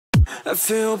I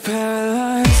feel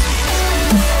paralyzed.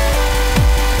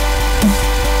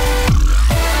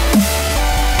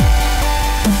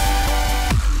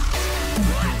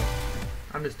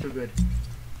 I'm just too good.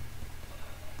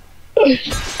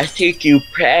 I think you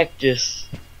practice.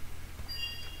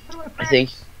 How do I I think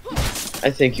practice? I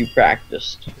think you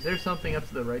practiced. Is there something up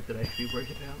to the right that I should be worried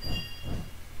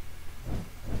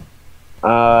about?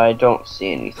 I don't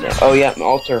see anything. Oh yeah, an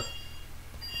altar.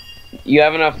 You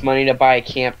have enough money to buy a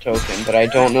camp token, but I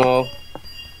don't know.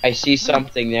 I see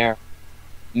something there.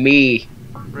 Me.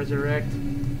 Resurrect.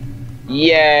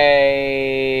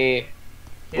 Yay!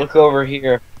 Camp Look token. over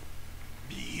here.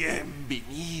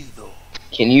 Bienvenido.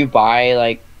 Can you buy,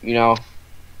 like, you know,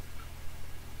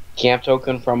 camp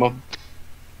token from them?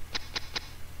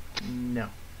 No.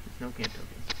 There's no camp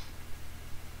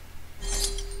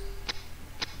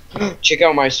tokens. Check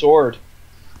out my sword.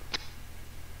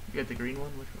 You got the green one?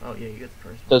 Which one? Oh yeah, you got the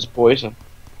first one. Does poison.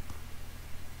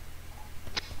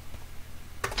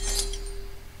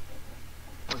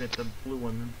 I'll get the blue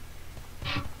one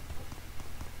then.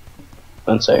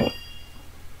 1 second.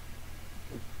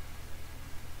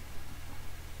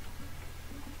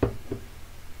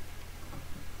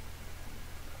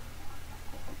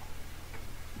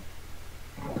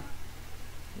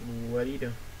 What do you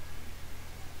do?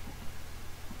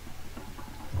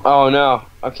 Oh no.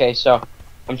 Okay, so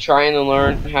I'm trying to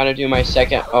learn how to do my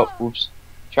second. Oh, oops.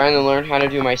 Trying to learn how to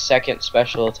do my second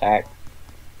special attack.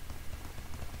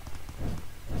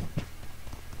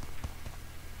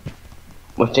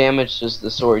 What damage does the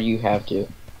sword you have do?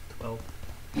 12.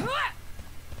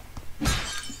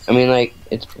 I mean, like,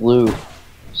 it's blue.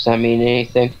 Does that mean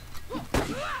anything?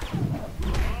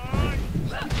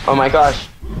 Oh my gosh.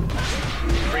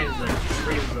 Freeze them.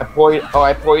 Freeze them.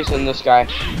 I poisoned this guy.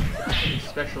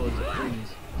 Special is a freeze.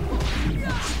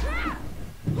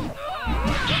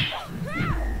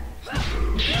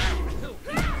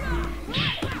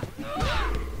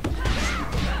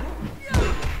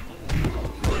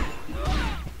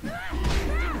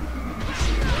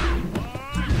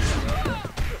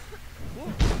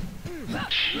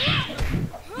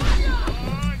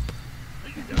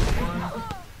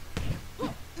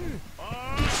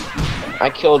 I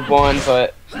killed one,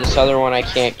 but this other one I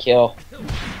can't kill.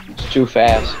 It's too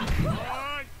fast.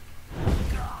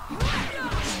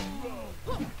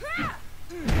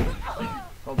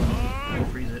 Hold on. I'll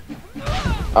freeze it.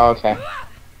 Oh, okay.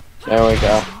 There we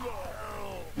go.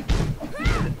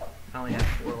 I only have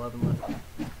 411 left.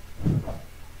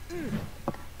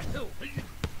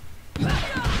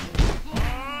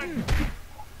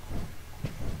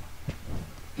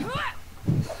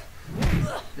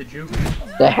 The juke.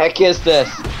 The heck is this?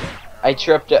 I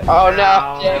tripped it. Oh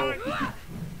no! Dang.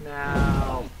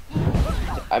 No.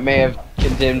 I may have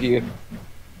condemned you.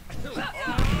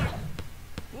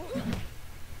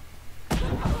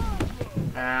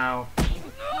 Ow. Ow.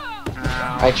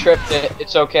 I tripped it.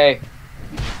 It's okay.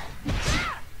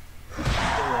 Kill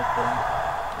that thing.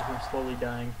 As I'm slowly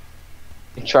dying.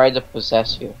 It tried to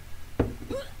possess you.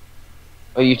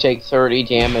 Oh, you take 30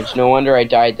 damage. No wonder I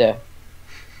died there.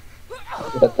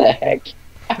 What the heck?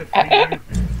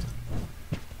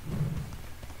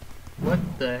 What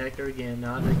the heck again?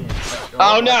 Not again.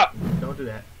 Oh no! Don't do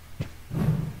that.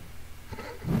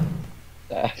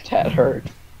 That hurt.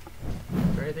 Is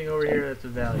there anything over here that's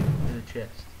of value in the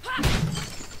chest?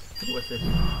 What's this?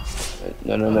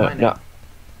 No. I know.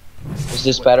 Is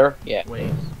this better? Yeah.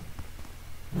 Waves.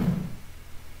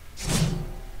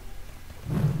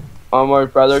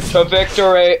 Onward, brother, to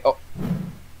victory! Oh.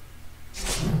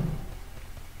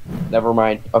 Never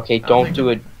mind. Okay, don't do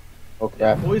it. Oh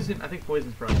crap. Poison. I think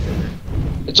poison's probably better.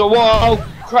 It's a wall! Oh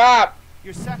crap!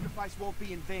 Your sacrifice won't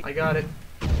be in vain. I got it.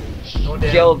 Going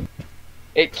down. Killed.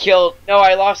 It killed. No,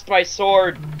 I lost my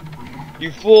sword.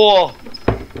 You fool!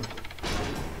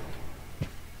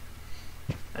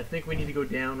 I think we need to go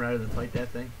down rather than fight that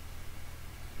thing.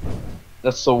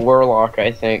 That's the warlock,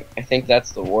 I think. I think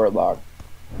that's the warlock.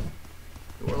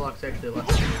 The warlock's actually a lot.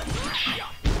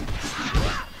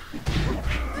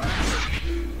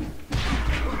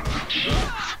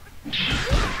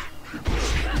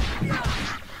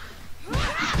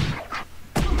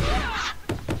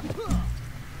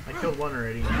 I killed one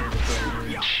already.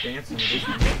 Dancing with this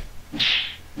one.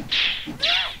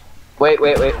 Wait.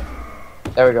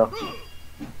 There we go.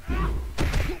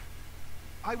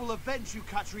 I will avenge you,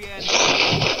 Catriel.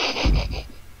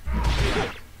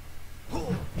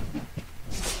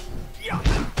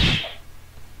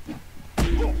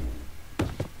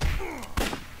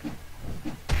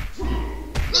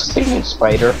 Stinging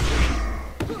spider.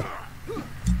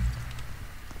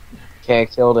 Okay, I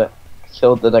killed it.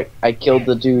 I killed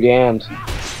the dude and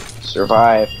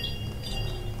survived.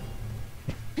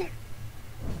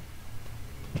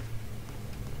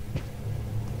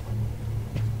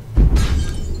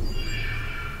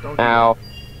 Don't do Ow.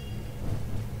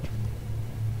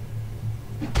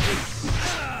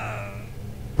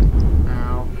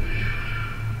 Ow.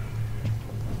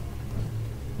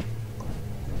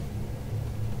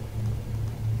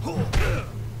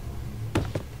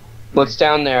 What's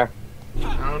down there?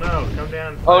 I don't know. Come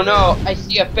down. Oh no, I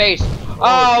see a face.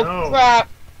 Oh, no. crap.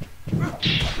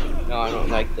 No, I don't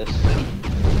like this.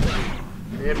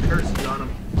 They have curses on them.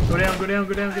 Go down, go down,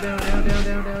 go down, go down, down, down,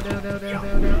 down, down, down, down, down,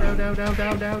 down, down, down,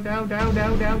 down, down, down, down, down,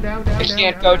 down, down, down. I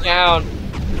can't go down.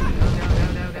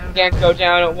 I can't go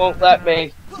down. It won't let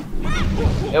me.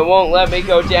 It won't let me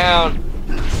go down.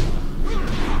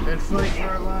 And fight for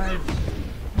our lives.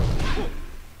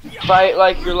 Fight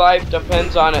like your life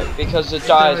depends on it, because it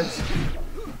does.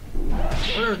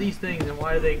 What are these things and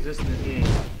why do they exist in this game?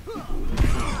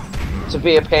 To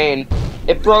be a pain.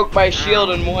 It broke my shield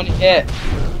in one hit.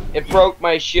 It broke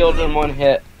my shield in one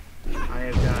hit. I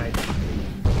have died.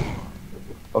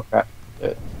 Okay.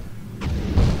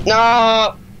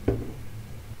 No!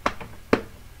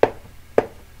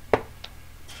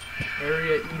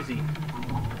 Area easy.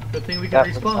 Good thing we can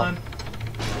respawn.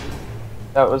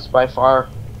 That was by far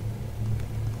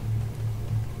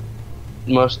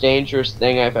the most dangerous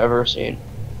thing I've ever seen.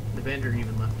 The vendor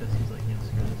even left us. He's like, yeah,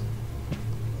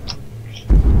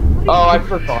 screw this. Oh, I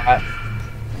forgot.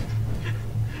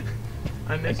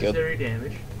 Unnecessary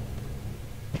damage.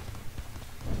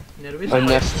 Now, do we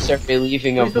Unnecessary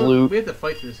leaving of loot. We have to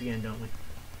fight for this again, don't we?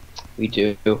 We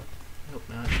do. I hope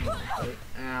not.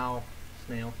 Ow.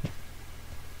 Snail.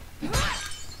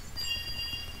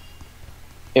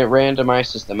 It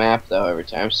randomizes the map though every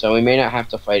time, so we may not have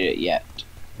to fight it yet.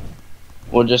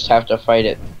 We'll just have to fight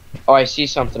it. Oh, I see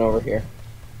something over here.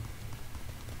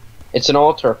 It's an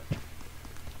altar.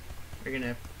 You're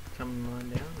gonna come on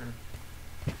down, or?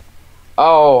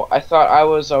 Oh, I thought I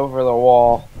was over the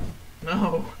wall.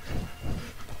 No.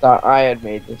 Thought I had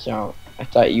made the jump. I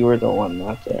thought you were the one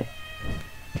not there.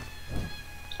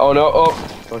 Oh no!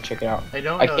 Oh, go check it out. I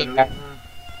don't I know. can't.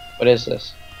 What is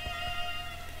this?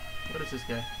 What is this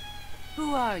guy?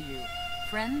 Who are you?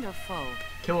 Friend or foe?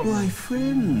 Kill him. My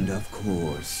friend, of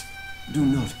course. Do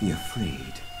not be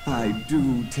afraid. I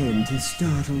do tend to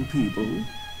startle people,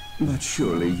 but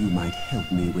surely you might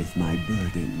help me with my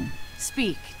burden.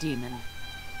 Speak, demon.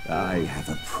 I have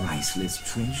a priceless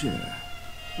treasure.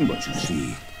 But you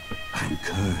see, I'm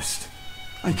cursed.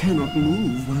 I cannot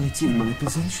move while it's in my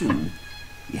possession.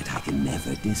 Yet I can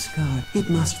never discard. It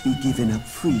must be given up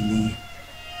freely.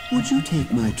 Would you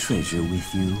take my treasure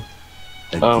with you?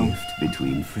 A gift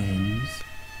between friends?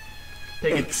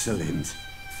 Take it. Excellent.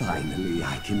 Finally,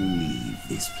 I can leave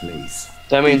this place.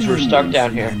 That means we're stuck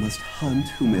down here. I must hunt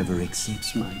whomever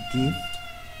accepts my gift.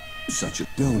 Such a...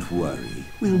 Don't worry.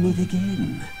 We'll meet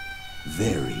again.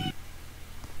 Very.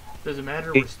 Doesn't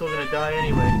matter. We're still gonna die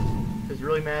anyway. Does it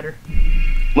really matter?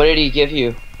 What did he give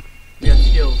you? We got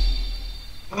skills.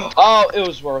 Oh, it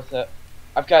was worth it.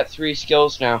 I've got 3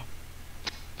 skills now.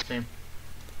 Same.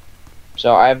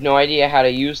 So I have no idea how to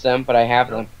use them, but I have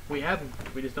them. We have them.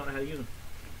 We just don't know how to use them.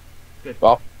 Good.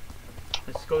 Well,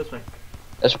 Let's go this way.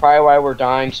 that's probably why we're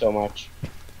dying so much.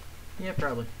 Yeah,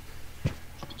 probably.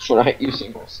 We're not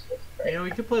using this. You know,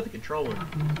 we could play the controller.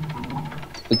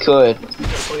 We could.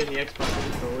 Plug in the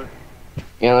Xbox controller.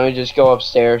 Yeah, let me just go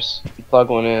upstairs and plug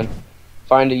one in.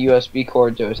 Find a USB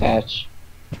cord to attach.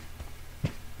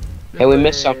 Hey, we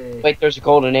missed something. Wait, there's a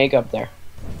golden egg up there.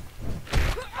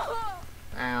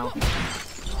 Ow.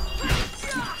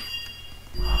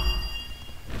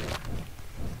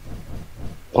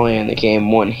 Playing the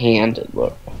game one-handed,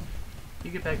 look.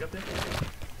 You get back up there?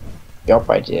 Yup,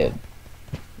 I did.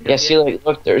 Yeah, see, like,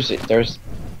 look, look, Oh. there's... Did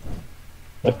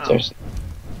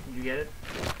you get it?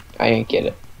 I didn't get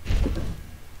it.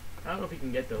 I don't know if you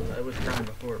can get those. I was trying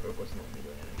before, but it wasn't letting me do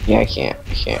anything. Yeah, I can't.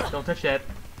 Don't touch that.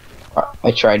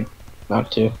 I tried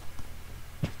not to.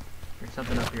 There's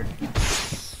something up here.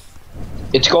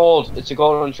 It's gold. It's a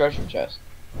golden treasure chest.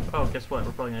 Oh, guess what?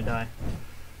 We're probably gonna die.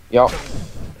 Yup.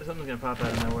 Something's gonna pop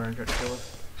out of nowhere and try to kill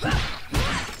us.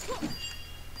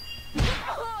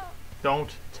 Don't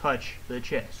touch the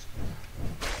chest.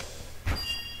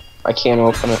 I can't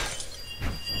open it.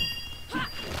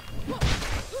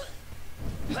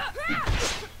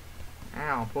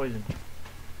 Ow, poison.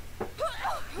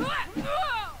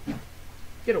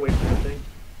 Get away from that thing.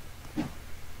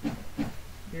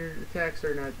 Your attacks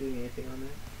are not doing anything on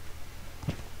that.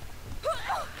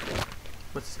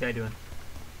 What's this guy doing?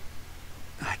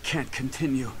 I can't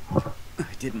continue. I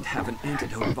didn't have an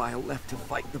antidote vial left to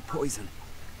fight the poison.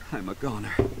 I'm a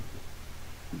goner.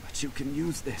 But you can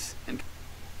use this and...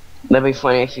 That'd be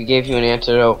funny if he gave you an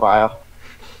antidote vial.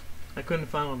 I couldn't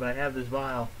find one, but I have this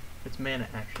vial. It's mana,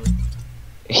 actually.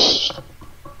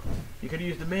 You could have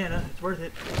used the mana. It's worth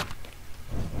it.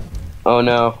 Oh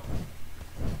no.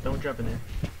 Don't jump in there.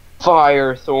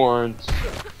 Fire thorns.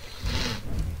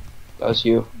 That was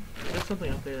you. There's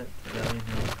something up there that... Go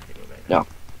back. No.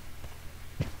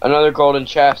 Another golden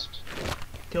chest.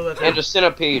 Kill that thing. And a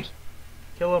centipede.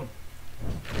 Kill him.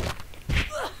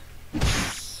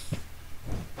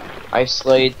 I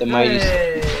slayed the mighty.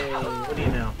 Hey! What do you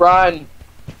know? Run!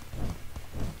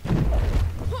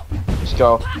 Just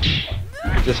go.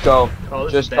 Just go. Oh,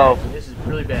 this Just is go. bad. This is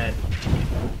really bad.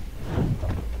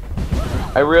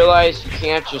 I realize you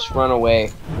can't just run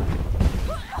away.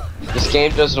 This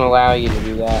game doesn't allow you to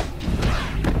do that.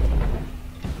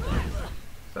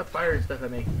 Stop firing stuff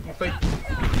at me. You fight.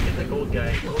 Get the gold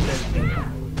guy. Gold guy's king.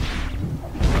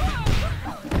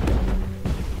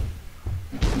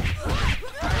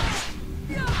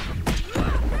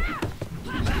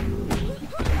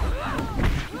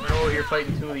 Oh, you're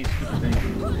fighting two of these stupid things.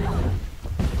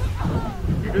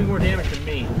 You're doing more damage than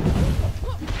me.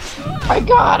 I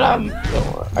got him!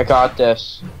 I got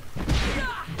this.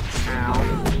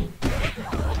 Ow.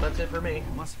 That's it for me.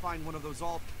 Must find one of those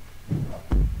all.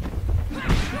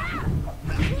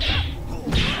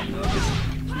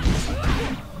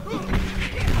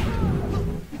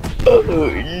 Oh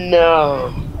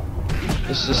no.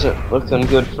 This isn't looking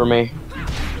good for me.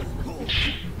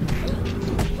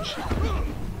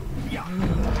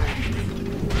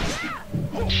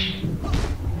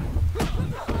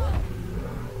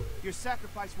 Your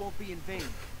sacrifice won't be in vain.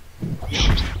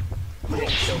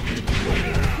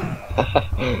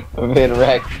 I'm being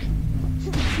wrecked.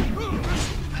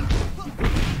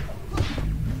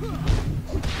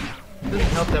 It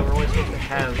doesn't help that we're only supposed to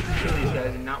have two of these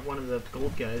guys and not one of the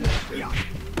gold guys.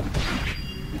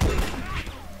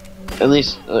 At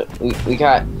least we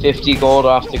got 50 gold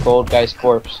off the gold guy's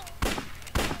corpse.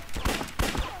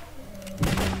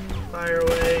 Fire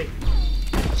away.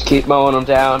 Just keep mowing them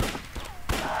down.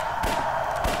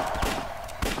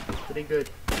 Pretty good.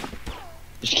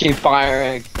 Just keep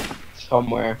firing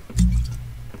somewhere.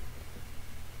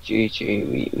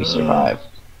 GG, we survived.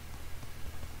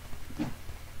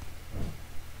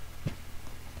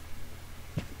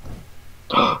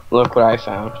 Look what I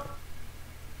found.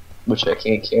 Which I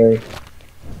can't carry.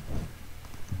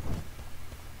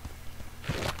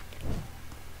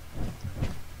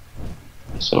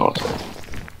 It's an altar.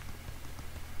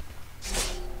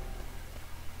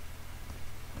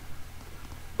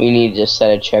 We need to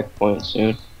set a checkpoint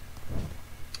soon.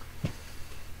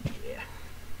 Yeah.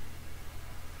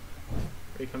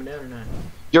 Are you coming down or not?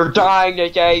 You're dying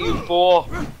today, you fool!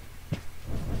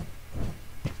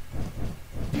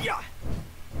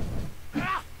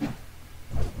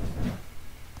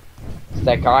 It's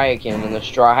that guy again in the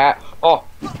straw hat. Oh!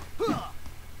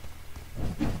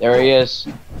 There he is.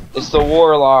 It's the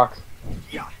warlock.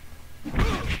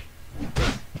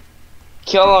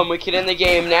 Kill him, we can end the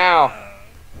game now.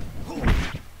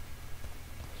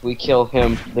 If we kill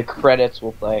him, the credits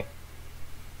will play.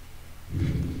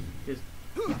 Just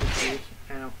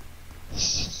ow.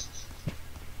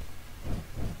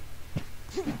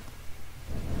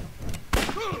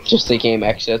 Just the game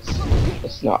exits.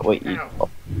 That's not what you. Ow.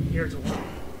 Here's one.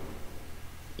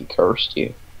 He cursed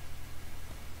you.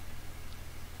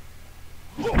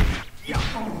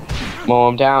 Mow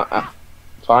him down.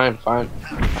 Fine, fine.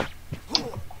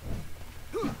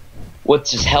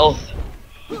 What's his health?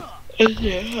 What's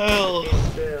his health?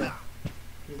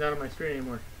 He's not on my screen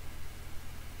anymore.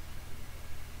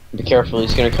 Be careful,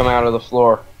 he's gonna come out of the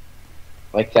floor.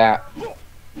 Like that.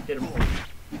 Get him.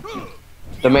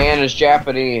 The man is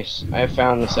Japanese. I have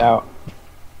found this out.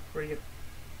 Where are you?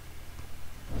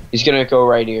 He's gonna go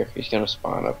right here. He's gonna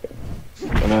spawn up here.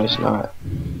 Oh, no, he's not.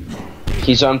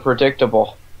 He's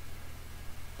unpredictable.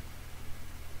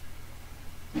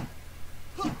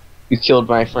 You killed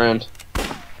my friend.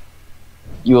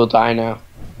 You will die now.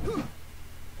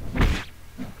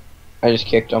 I just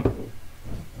kicked him.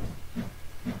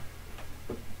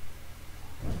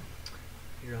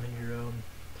 You're on your own.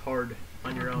 Hard.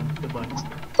 On your own. Good luck.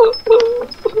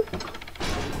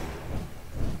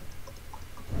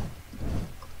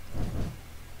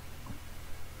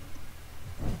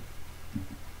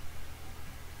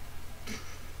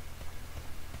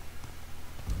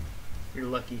 You're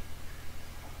lucky.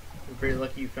 You're very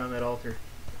lucky you found that altar.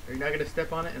 Are you not going to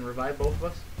step on it and revive both of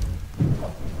us?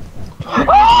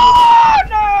 Oh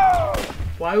no!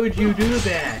 Why would you do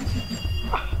that?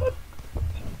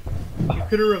 You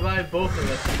could have revived both of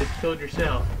us and just killed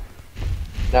yourself.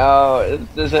 No,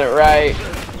 this isn't right.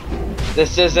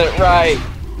 This isn't right.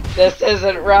 This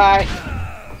isn't right.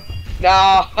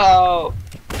 No.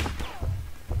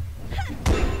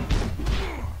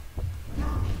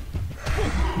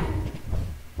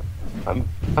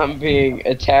 I'm being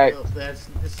attacked. Oh, this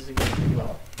isn't gonna be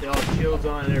well. They all have shields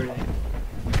on and everything.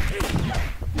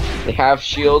 They have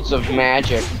shields of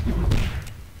magic.